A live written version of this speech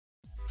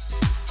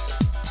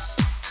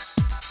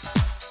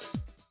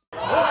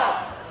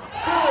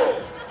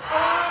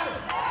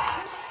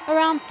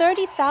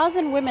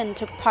30,000 women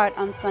took part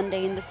on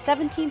Sunday in the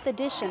 17th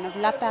edition of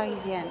La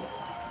Parisienne.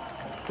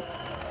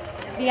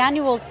 The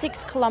annual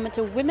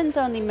 6-kilometer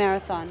women's-only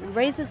marathon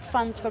raises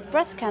funds for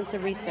breast cancer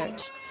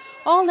research,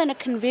 all in a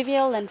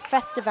convivial and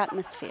festive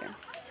atmosphere.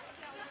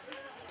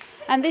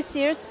 And this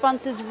year,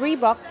 sponsors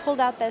Reebok pulled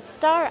out their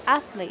star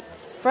athlete,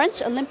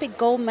 French Olympic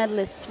gold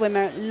medalist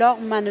swimmer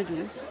Laure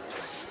Manaudou.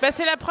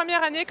 C'est la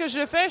première année que je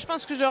le fais, je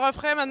pense que je le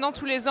referai maintenant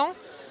tous les ans.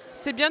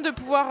 C'est bien de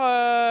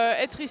pouvoir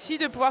être ici,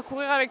 de pouvoir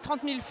courir avec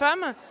 30 000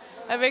 femmes,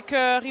 avec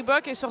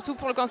Reebok et surtout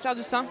pour le cancer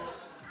du sein.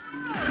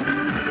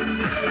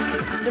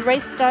 The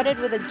race started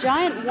with a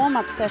giant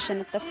warm-up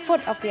session at the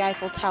foot of the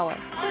Eiffel Tower.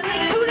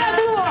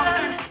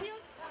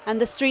 And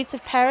the streets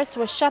of Paris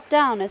were shut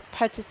down as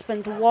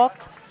participants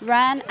walked,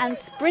 ran and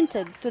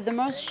sprinted through the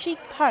most chic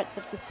parts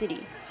of the city,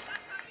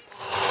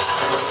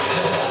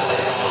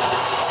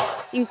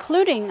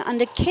 including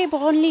under Quai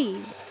Branly,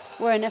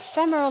 where an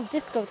ephemeral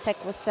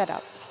discotheque was set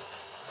up.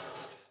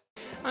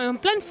 En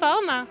pleine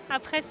forme,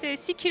 après ces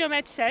 6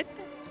 km 7,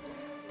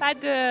 pas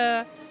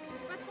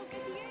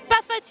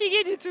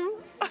fatigué du tout.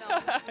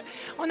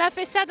 On a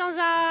fait ça dans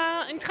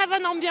une très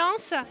bonne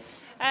ambiance.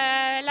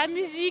 La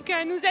musique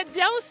nous aide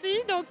bien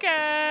aussi, donc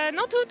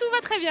non, tout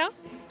va très bien.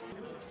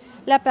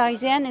 La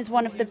Parisienne is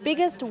one of the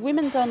biggest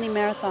women's-only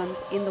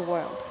marathons in the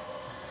world.